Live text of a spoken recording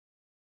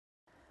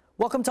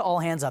Welcome to All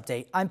Hands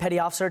Update. I'm Petty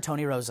Officer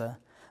Tony Rosa.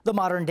 The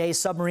modern-day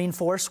submarine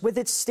force, with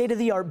its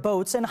state-of-the-art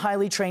boats and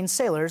highly trained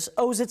sailors,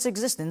 owes its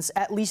existence,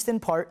 at least in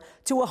part,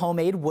 to a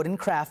homemade wooden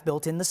craft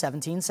built in the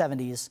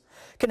 1770s.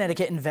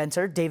 Connecticut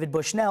inventor David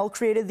Bushnell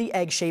created the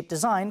egg-shaped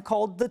design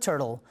called the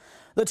Turtle.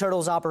 The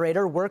Turtle's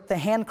operator worked the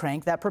hand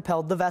crank that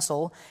propelled the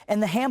vessel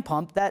and the hand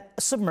pump that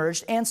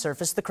submerged and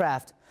surfaced the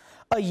craft.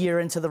 A year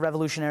into the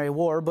Revolutionary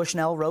War,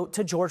 Bushnell wrote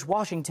to George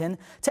Washington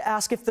to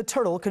ask if the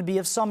Turtle could be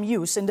of some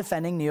use in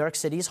defending New York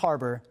City's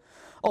harbor.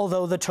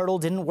 Although the Turtle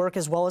didn't work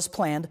as well as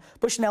planned,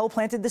 Bushnell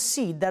planted the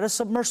seed that a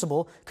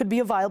submersible could be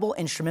a viable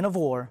instrument of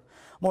war.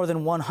 More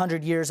than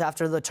 100 years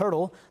after the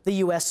Turtle, the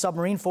U.S.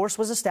 submarine force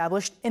was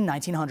established in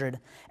 1900.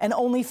 And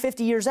only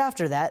 50 years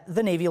after that,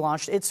 the Navy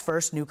launched its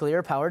first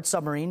nuclear-powered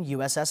submarine,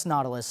 USS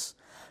Nautilus.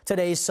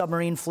 Today's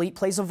submarine fleet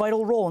plays a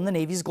vital role in the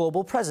Navy's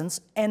global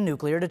presence and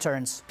nuclear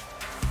deterrence.